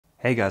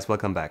Hey guys,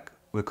 welcome back.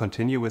 We'll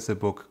continue with the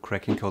book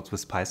Cracking Codes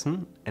with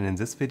Python, and in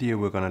this video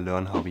we're going to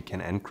learn how we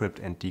can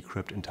encrypt and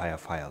decrypt entire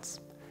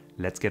files.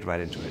 Let's get right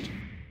into it.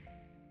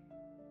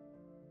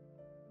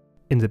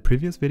 In the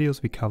previous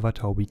videos we covered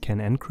how we can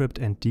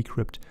encrypt and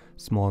decrypt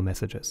small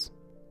messages.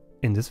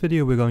 In this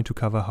video we're going to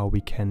cover how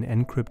we can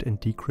encrypt and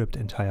decrypt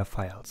entire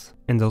files.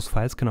 And those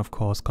files can of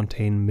course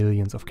contain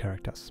millions of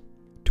characters.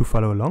 To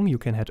follow along you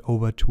can head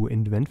over to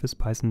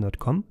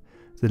inventwithpython.com.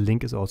 The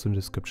link is also in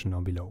the description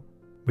down below.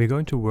 We're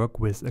going to work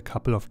with a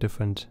couple of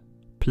different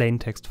plain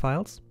text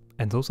files,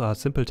 and those are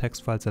simple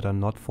text files that are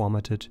not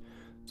formatted.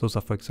 Those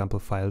are, for example,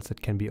 files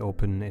that can be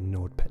opened in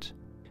Notepad.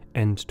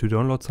 And to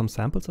download some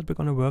samples that we're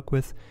going to work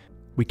with,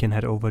 we can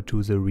head over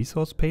to the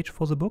resource page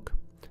for the book.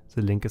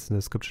 The link is in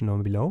the description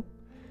down below.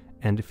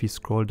 And if we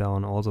scroll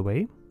down all the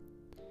way,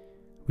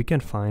 we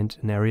can find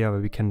an area where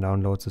we can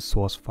download the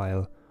source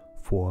file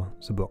for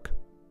the book.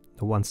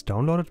 Now, once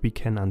downloaded, we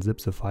can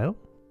unzip the file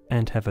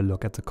and have a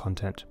look at the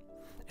content.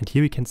 And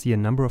here we can see a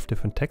number of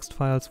different text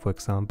files, for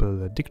example,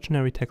 the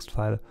dictionary text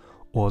file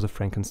or the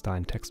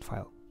Frankenstein text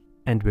file.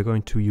 And we're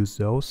going to use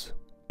those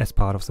as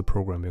part of the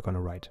program we're going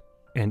to write.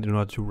 And in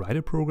order to write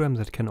a program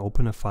that can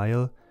open a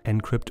file,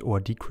 encrypt or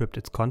decrypt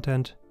its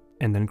content,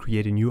 and then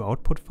create a new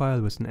output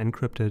file with an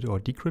encrypted or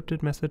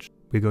decrypted message,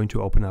 we're going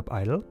to open up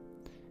idle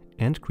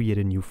and create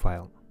a new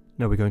file.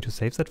 Now we're going to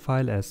save that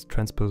file as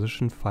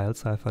Transposition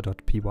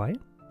Cipher.py,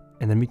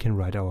 and then we can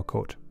write our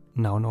code.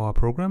 Now in our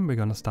program we're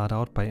going to start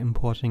out by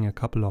importing a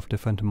couple of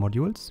different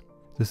modules.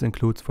 This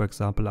includes, for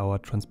example, our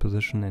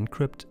transposition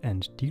encrypt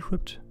and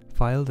decrypt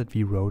file that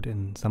we wrote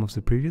in some of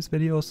the previous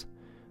videos,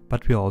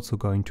 but we are also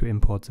going to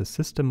import the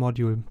system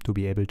module to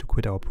be able to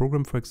quit our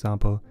program, for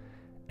example,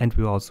 and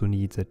we also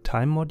need the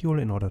time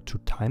module in order to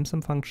time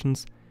some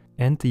functions,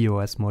 and the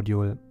OS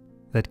module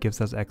that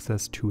gives us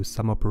access to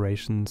some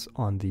operations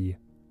on the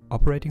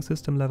operating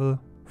system level,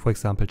 for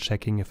example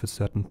checking if a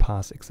certain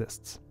path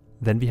exists.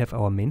 Then we have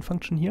our main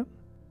function here,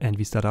 and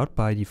we start out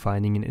by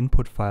defining an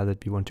input file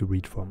that we want to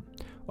read from.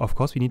 Of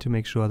course we need to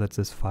make sure that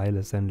this file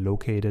is then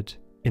located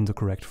in the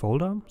correct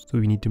folder, so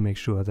we need to make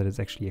sure that it's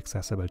actually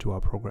accessible to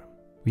our program.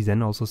 We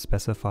then also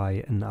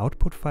specify an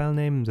output file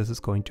name. This is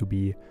going to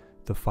be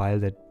the file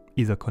that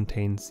either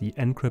contains the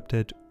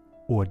encrypted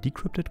or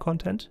decrypted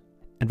content,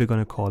 and we're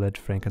going to call it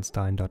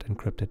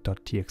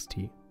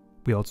frankenstein.encrypted.txt.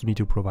 We also need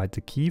to provide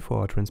the key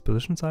for our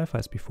transposition cipher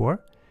as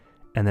before,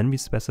 and then we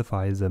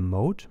specify the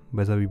mode,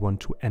 whether we want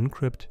to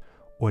encrypt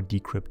or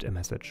decrypt a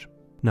message.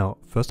 Now,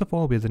 first of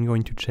all, we're then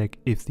going to check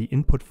if the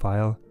input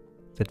file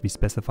that we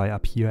specify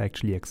up here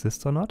actually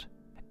exists or not.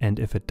 And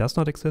if it does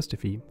not exist,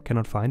 if we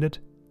cannot find it,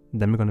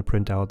 then we're going to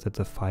print out that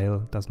the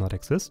file does not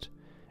exist.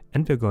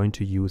 And we're going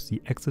to use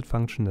the exit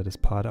function that is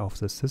part of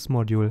the sys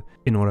module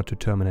in order to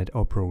terminate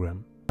our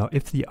program. Now,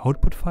 if the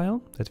output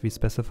file that we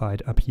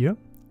specified up here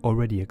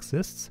already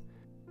exists,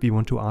 we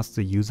want to ask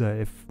the user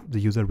if the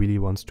user really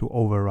wants to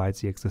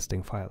overwrite the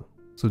existing file.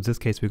 So in this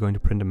case, we're going to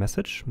print a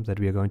message that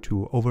we are going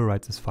to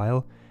overwrite this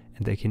file,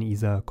 and they can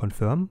either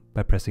confirm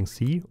by pressing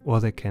C,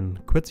 or they can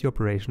quit the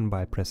operation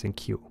by pressing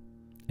Q.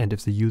 And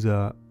if the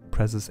user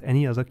presses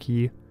any other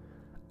key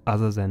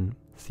other than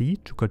C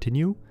to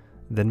continue,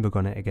 then we're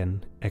going to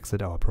again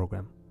exit our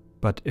program.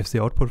 But if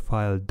the output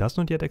file does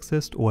not yet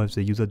exist, or if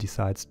the user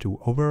decides to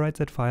overwrite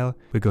that file,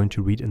 we're going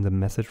to read in the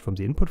message from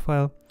the input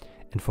file.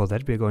 And for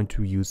that we're going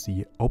to use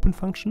the open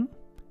function,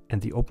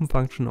 and the open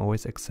function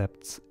always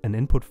accepts an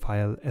input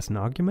file as an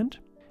argument,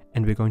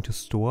 and we're going to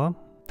store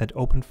that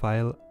open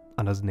file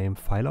under the name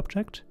file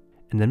object,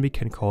 and then we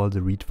can call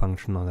the read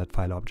function on that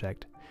file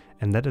object,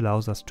 and that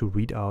allows us to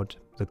read out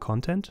the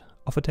content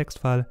of a text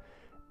file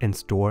and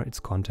store its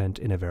content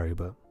in a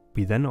variable.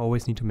 We then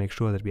always need to make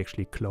sure that we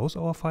actually close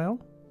our file,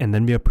 and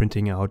then we are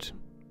printing out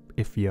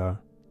if we are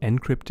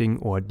encrypting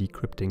or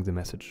decrypting the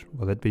message.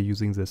 For that we're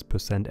using this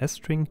 %s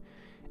string,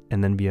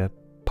 and then we are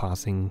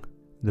passing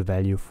the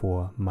value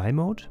for my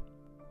mode,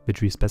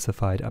 which we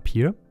specified up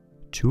here,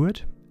 to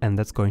it, and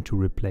that's going to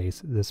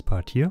replace this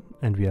part here,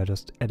 and we are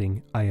just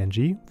adding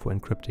ing for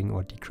encrypting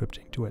or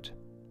decrypting to it.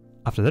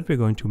 After that we're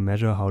going to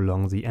measure how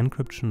long the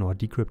encryption or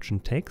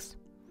decryption takes.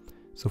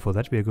 So for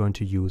that we are going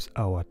to use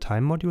our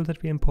time module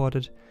that we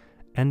imported,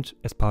 and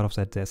as part of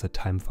that there's a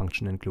time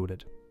function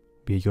included.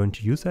 We are going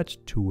to use that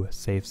to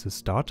save the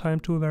start time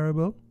to a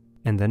variable,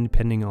 and then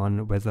depending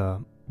on whether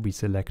we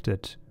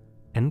selected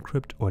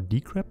encrypt or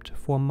decrypt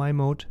for my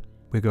mode,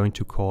 we're going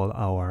to call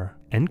our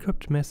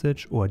encrypt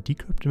message or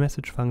decrypt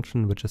message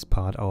function, which is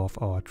part of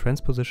our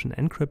transposition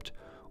encrypt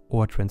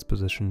or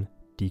transposition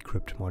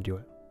decrypt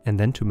module. And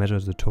then to measure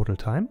the total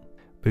time,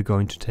 we're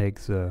going to take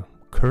the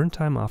current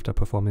time after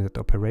performing that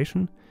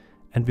operation,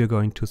 and we're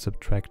going to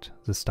subtract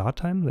the start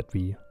time that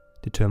we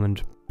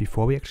determined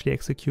before we actually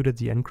executed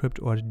the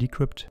encrypt or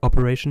decrypt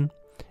operation,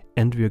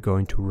 and we're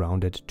going to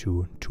round it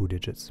to 2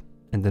 digits.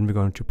 And then we're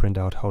going to print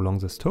out how long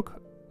this took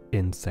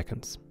in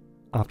seconds.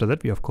 After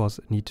that we of course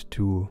need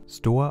to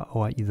store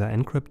our either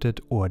encrypted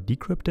or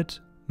decrypted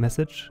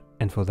message,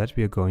 and for that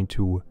we are going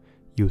to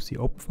use the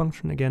open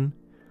function again,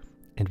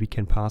 and we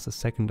can pass a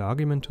second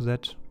argument to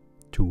that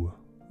to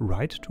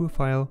write to a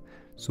file.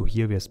 So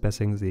here we are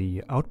specifying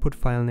the output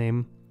file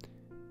name,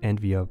 and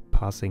we are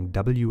passing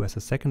W as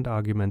a second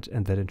argument,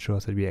 and that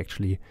ensures that we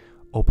actually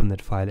open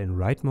that file in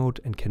write mode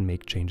and can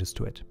make changes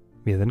to it.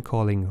 We are then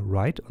calling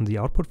write on the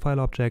output file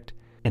object,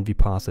 and we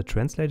pass a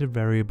translated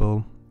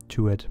variable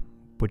to it,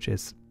 which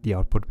is the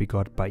output we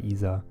got by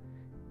either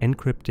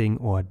encrypting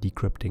or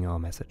decrypting our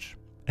message.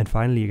 And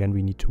finally, again,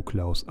 we need to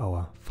close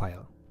our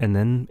file. And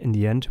then in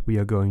the end, we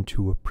are going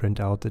to print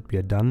out that we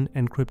are done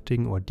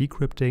encrypting or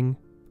decrypting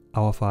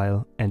our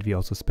file, and we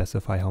also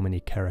specify how many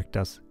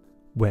characters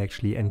were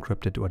actually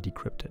encrypted or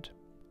decrypted.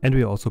 And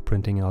we are also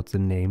printing out the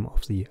name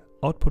of the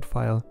output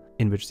file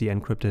in which the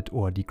encrypted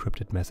or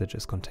decrypted message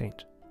is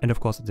contained. And of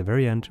course, at the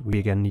very end, we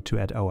again need to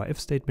add our if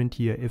statement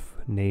here. If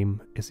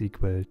name is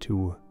equal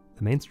to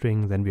the main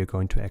string, then we are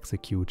going to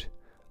execute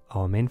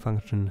our main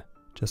function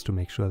just to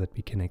make sure that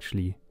we can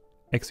actually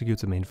execute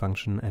the main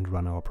function and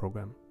run our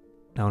program.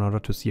 Now, in order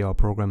to see our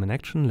program in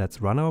action,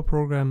 let's run our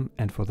program.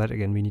 And for that,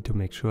 again, we need to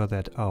make sure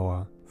that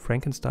our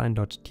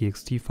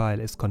frankenstein.txt file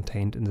is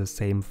contained in the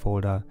same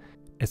folder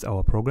as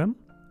our program.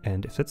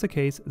 And if that's the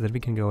case, then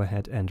we can go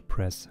ahead and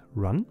press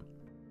run.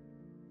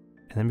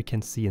 And then we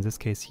can see in this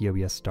case here,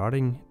 we are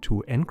starting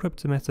to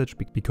encrypt the message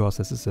because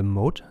this is a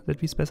mode that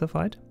we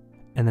specified.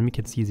 And then we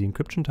can see the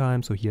encryption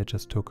time. So here it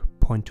just took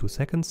 0.2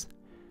 seconds.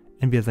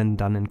 And we are then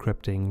done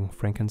encrypting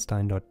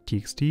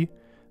frankenstein.txt.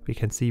 We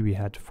can see we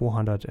had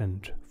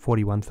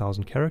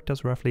 441,000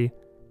 characters roughly.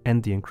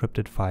 And the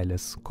encrypted file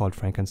is called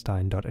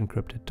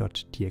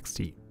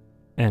frankenstein.encrypted.txt.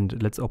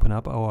 And let's open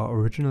up our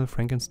original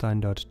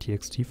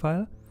frankenstein.txt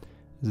file.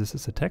 This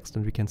is a text,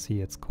 and we can see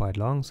it's quite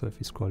long. So if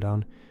we scroll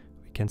down,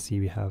 we can see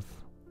we have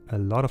a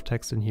lot of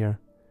text in here,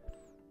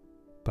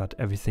 but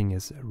everything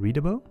is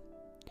readable.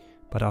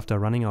 But after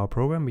running our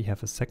program, we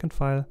have a second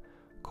file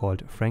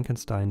called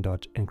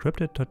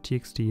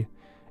frankenstein.encrypted.txt.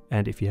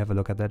 And if you have a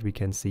look at that, we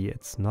can see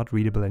it's not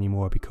readable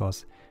anymore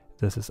because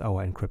this is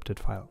our encrypted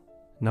file.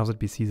 Now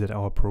that we see that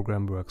our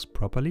program works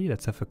properly,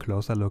 let's have a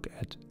closer look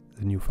at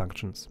the new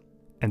functions.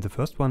 And the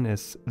first one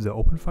is the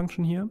open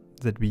function here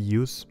that we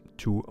use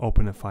to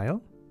open a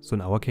file. So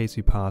in our case,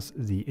 we pass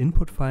the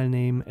input file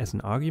name as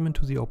an argument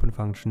to the open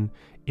function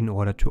in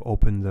order to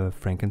open the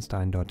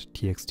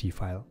frankenstein.txt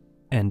file.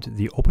 And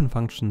the open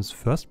function's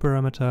first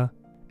parameter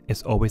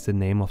is always the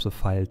name of the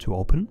file to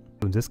open.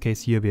 So in this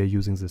case here, we are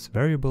using this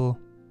variable,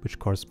 which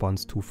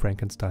corresponds to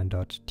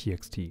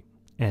frankenstein.txt.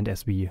 And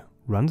as we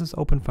run this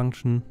open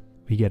function,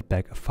 we get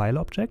back a file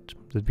object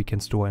that we can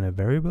store in a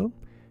variable.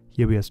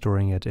 Here we are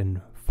storing it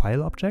in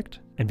file object,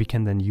 and we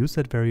can then use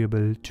that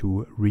variable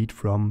to read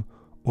from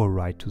or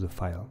write to the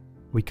file.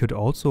 We could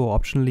also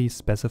optionally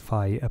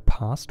specify a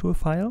path to a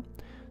file.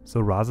 So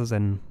rather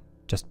than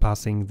just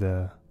passing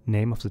the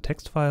name of the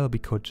text file, we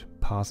could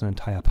pass an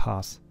entire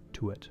path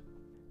to it.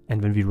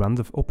 And when we run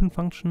the open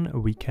function,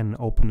 we can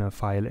open a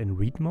file in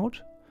read mode,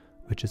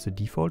 which is the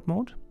default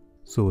mode.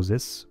 So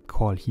this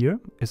call here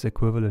is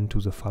equivalent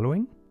to the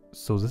following.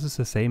 So this is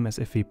the same as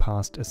if we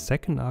passed a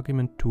second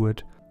argument to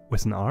it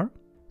with an R.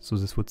 So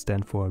this would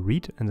stand for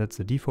read, and that's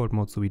the default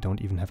mode, so we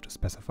don't even have to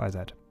specify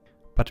that.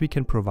 But we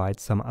can provide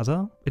some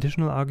other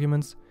additional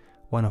arguments,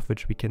 one of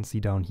which we can see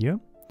down here.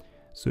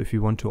 So if we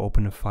want to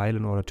open a file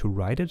in order to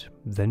write it,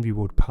 then we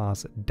would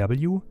pass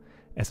W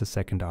as a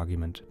second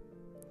argument.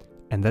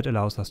 And that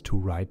allows us to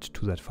write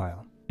to that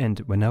file. And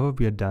whenever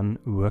we are done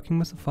working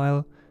with the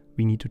file,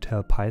 we need to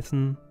tell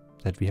Python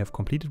that we have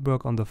completed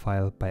work on the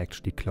file by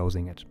actually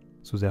closing it.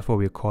 So therefore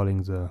we are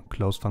calling the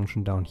close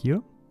function down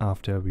here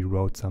after we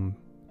wrote some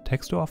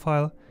text to our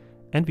file,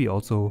 and we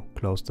also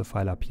closed the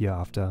file up here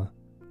after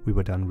we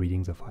were done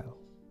reading the file.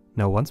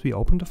 Now once we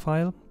open the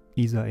file,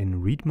 either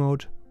in read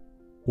mode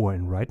or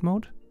in write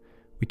mode,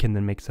 we can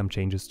then make some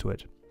changes to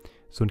it.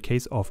 So in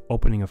case of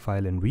opening a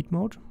file in read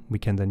mode, we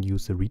can then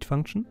use the read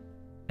function,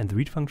 and the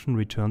read function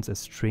returns a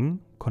string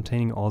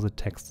containing all the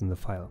text in the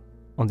file.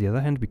 On the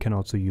other hand, we can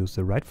also use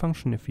the write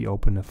function if we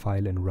open a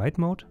file in write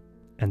mode,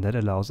 and that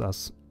allows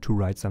us to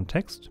write some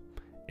text.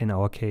 In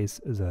our case,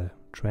 the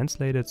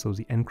translated, so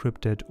the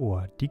encrypted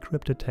or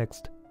decrypted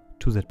text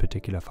to that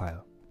particular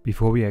file.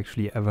 Before we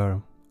actually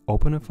ever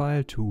open a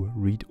file to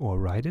read or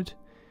write it,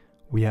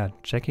 we are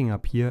checking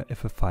up here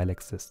if a file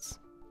exists.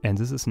 And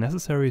this is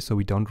necessary so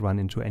we don't run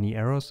into any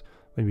errors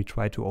when we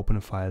try to open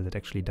a file that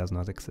actually does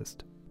not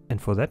exist.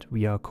 And for that,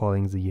 we are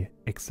calling the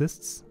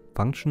exists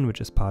function,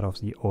 which is part of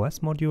the OS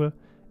module,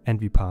 and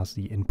we pass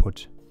the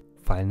input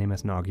file name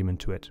as an argument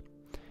to it.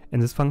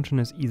 And this function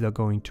is either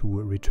going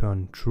to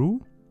return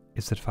true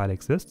if that file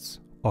exists,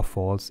 or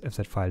false if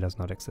that file does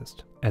not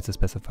exist at the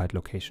specified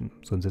location.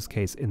 So in this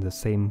case, in the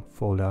same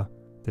folder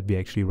that we're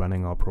actually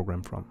running our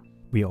program from.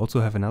 We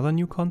also have another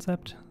new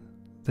concept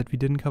that we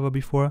didn't cover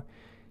before.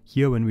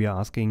 Here, when we are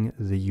asking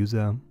the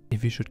user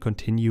if we should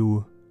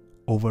continue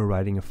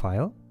overriding a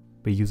file,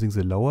 we're using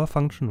the lower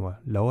function or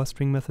lower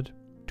string method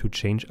to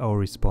change our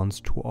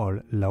response to all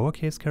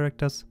lowercase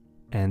characters.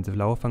 And the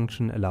lower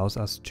function allows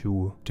us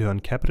to turn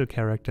capital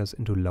characters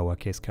into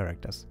lowercase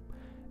characters.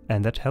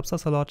 And that helps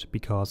us a lot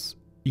because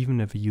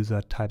even if a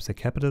user types a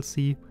capital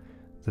C,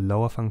 the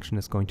lower function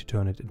is going to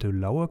turn it into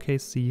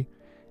lowercase c,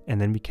 and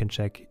then we can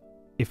check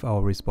if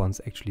our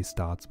response actually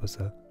starts with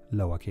a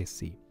lowercase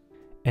c.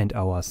 And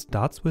our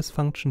startswith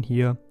function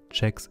here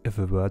checks if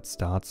a word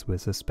starts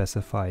with a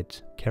specified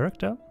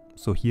character.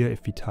 So here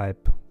if we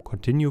type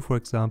continue, for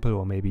example,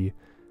 or maybe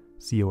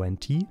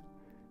cont,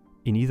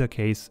 in either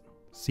case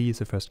c is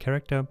the first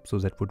character, so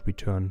that would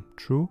return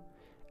true,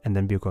 and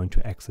then we're going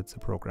to exit the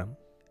program.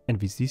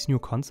 And with these new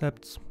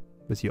concepts,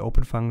 with the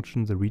open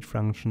function, the read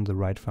function, the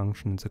write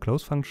function, and the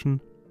close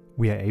function,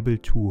 we are able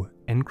to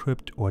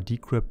encrypt or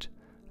decrypt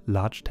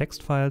large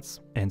text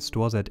files and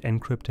store that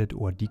encrypted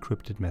or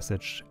decrypted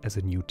message as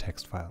a new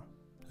text file.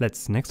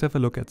 Let's next have a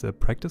look at the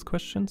practice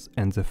questions,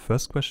 and the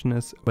first question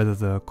is whether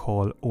the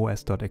call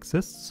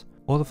os.exists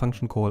or the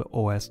function call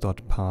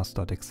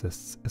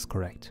os.path.exists is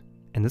correct.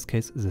 In this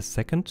case, the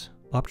second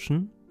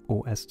option,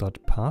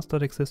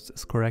 os.path.exists,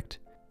 is correct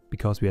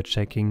because we are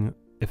checking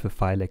if a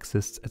file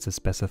exists at a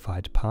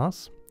specified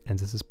path, and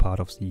this is part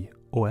of the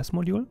OS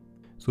module.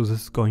 So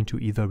this is going to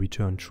either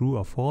return true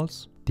or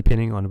false,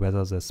 depending on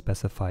whether the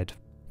specified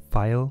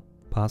file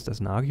passed as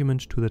an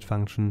argument to that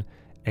function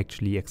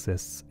actually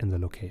exists in the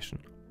location.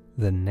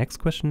 The next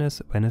question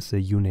is, when is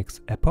the Unix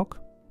epoch?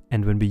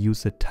 And when we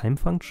use the time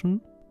function,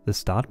 the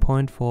start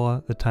point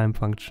for the time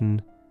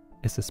function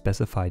is a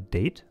specified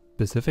date.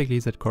 Specifically,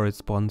 that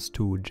corresponds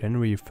to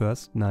January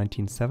 1st,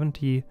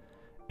 1970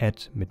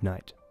 at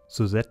midnight.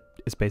 So that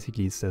is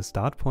basically the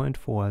start point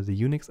for the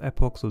Unix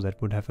epoch, so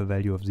that would have a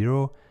value of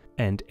 0,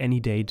 and any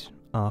date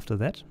after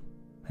that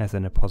has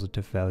then a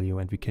positive value,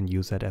 and we can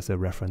use that as a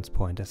reference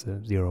point, as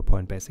a 0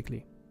 point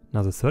basically.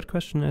 Now the third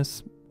question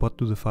is, what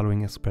do the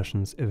following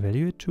expressions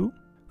evaluate to?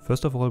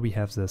 First of all, we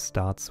have the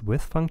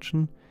startswith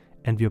function,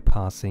 and we're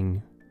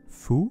passing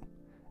foo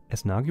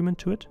as an argument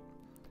to it,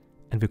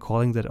 and we're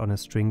calling that on a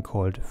string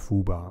called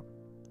foobar.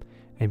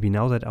 And we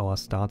know that our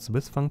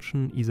startswith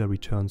function either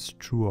returns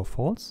true or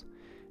false,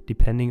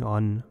 depending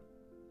on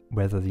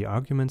whether the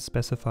argument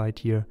specified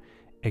here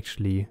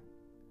actually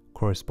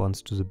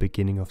corresponds to the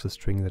beginning of the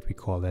string that we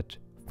call that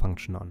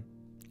function on.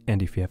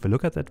 And if we have a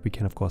look at that, we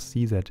can of course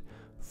see that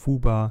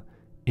foobar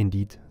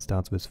indeed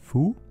starts with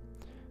foo,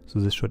 so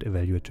this should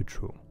evaluate to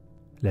true.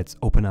 Let's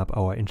open up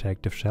our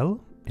interactive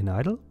shell in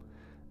idle,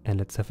 and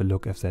let's have a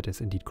look if that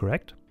is indeed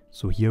correct.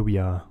 So here we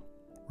are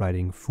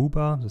writing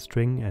foobar, the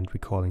string, and we're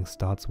calling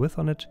startswith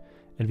on it,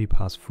 and we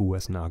pass foo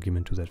as an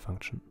argument to that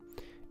function.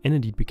 And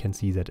indeed we can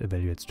see that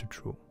evaluates to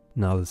true.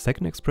 Now the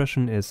second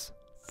expression is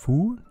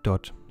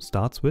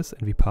foo.startswith,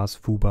 and we pass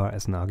foobar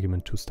as an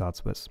argument to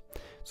startswith.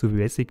 So we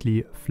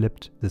basically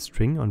flipped the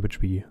string on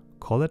which we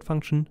call that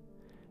function,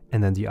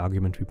 and then the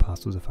argument we pass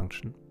to the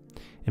function.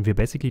 And we're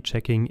basically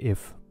checking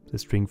if the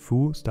string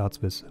foo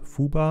starts with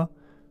foobar,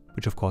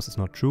 which of course is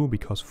not true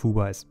because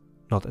foobar is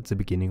not at the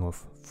beginning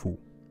of foo.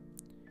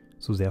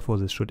 So therefore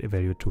this should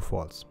evaluate to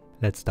false.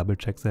 Let's double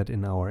check that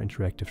in our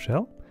interactive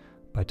shell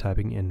by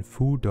typing in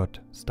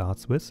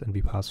foo.startswith, and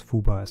we pass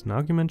foobar as an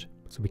argument,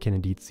 so we can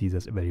indeed see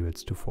this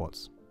evaluates to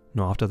false.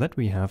 Now after that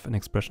we have an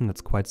expression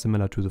that's quite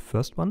similar to the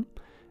first one.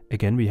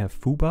 Again we have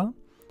foobar,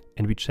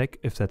 and we check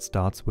if that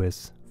starts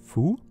with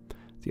foo.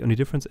 The only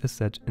difference is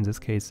that in this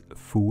case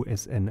foo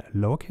is in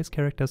lowercase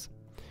characters,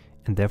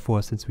 and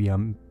therefore since we are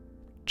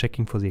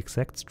checking for the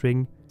exact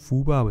string,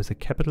 foobar with a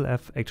capital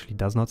F actually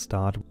does not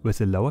start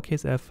with a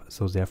lowercase f,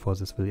 so therefore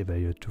this will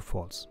evaluate to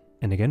false.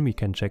 And again we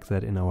can check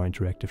that in our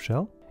interactive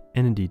shell,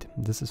 and indeed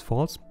this is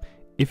false.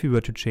 If we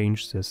were to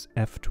change this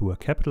f to a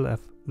capital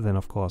F, then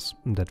of course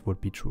that would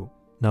be true.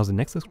 Now the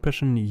next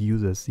expression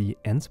uses the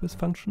endswith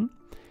function,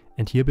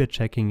 and here we are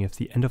checking if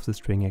the end of the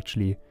string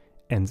actually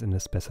ends in a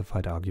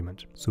specified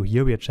argument. So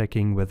here we are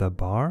checking whether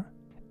bar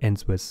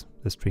ends with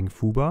the string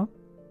foobar,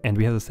 and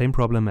we have the same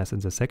problem as in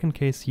the second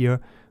case here.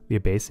 We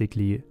are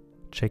basically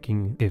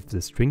checking if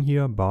the string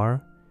here,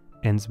 bar,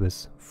 ends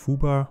with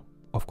foobar.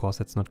 Of course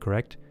that's not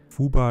correct.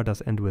 Foobar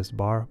does end with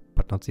bar,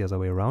 but not the other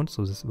way around,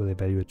 so this will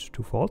evaluate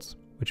to false,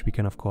 which we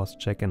can of course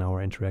check in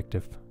our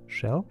interactive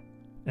shell,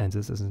 and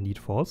this is indeed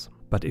false.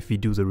 But if we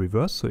do the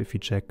reverse, so if we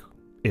check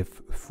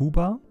if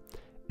foobar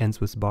ends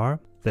with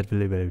bar, that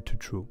will evaluate to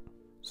true.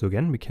 So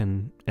again we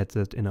can add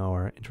that in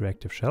our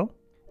interactive shell,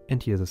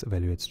 and here this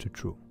evaluates to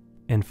true.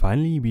 And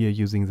finally we are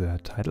using the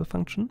title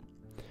function.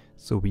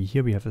 So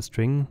here we have a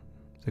string,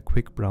 the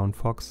quick brown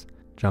fox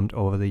jumped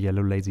over the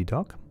yellow lazy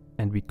dog,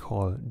 and we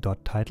call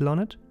 .title on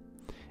it.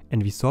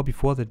 And we saw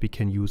before that we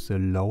can use the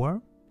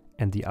lower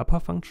and the upper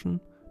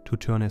function to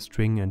turn a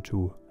string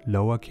into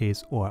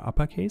lowercase or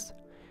uppercase.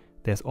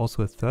 There's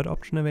also a third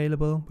option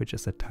available, which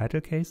is the title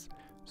case.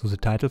 So the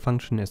title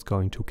function is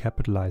going to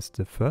capitalize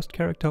the first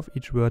character of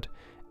each word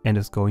and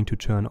is going to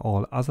turn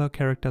all other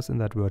characters in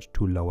that word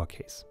to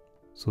lowercase.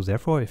 So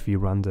therefore, if we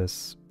run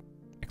this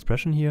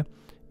expression here,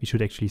 we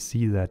should actually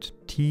see that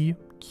T,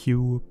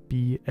 Q,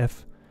 B,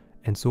 F,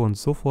 and so on and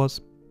so forth,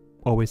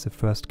 always the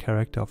first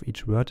character of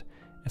each word,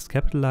 is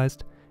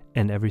capitalized,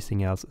 and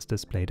everything else is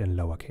displayed in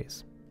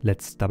lowercase.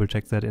 Let's double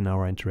check that in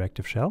our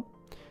interactive shell.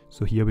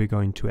 So here we're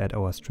going to add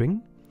our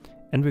string,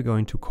 and we're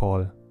going to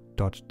call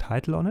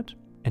 .title on it.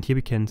 And here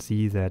we can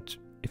see that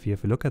If you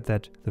have a look at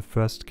that, the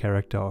first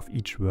character of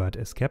each word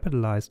is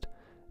capitalized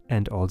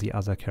and all the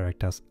other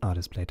characters are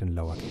displayed in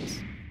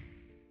lowercase.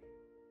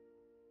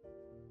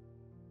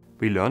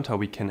 We learned how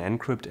we can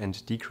encrypt and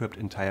decrypt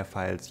entire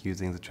files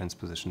using the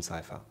transposition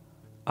cipher.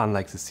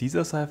 Unlike the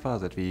Caesar cipher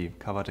that we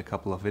covered a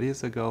couple of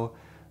videos ago,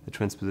 the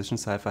transposition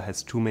cipher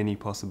has too many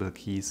possible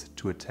keys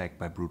to attack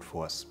by brute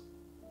force.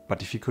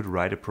 But if you could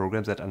write a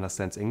program that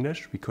understands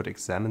English, we could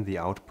examine the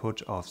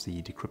output of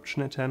the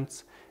decryption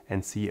attempts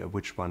and see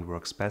which one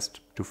works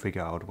best to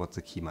figure out what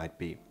the key might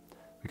be.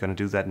 We're going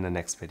to do that in the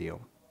next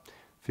video.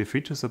 Feel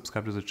free to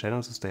subscribe to the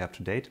channel to stay up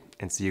to date,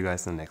 and see you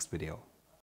guys in the next video.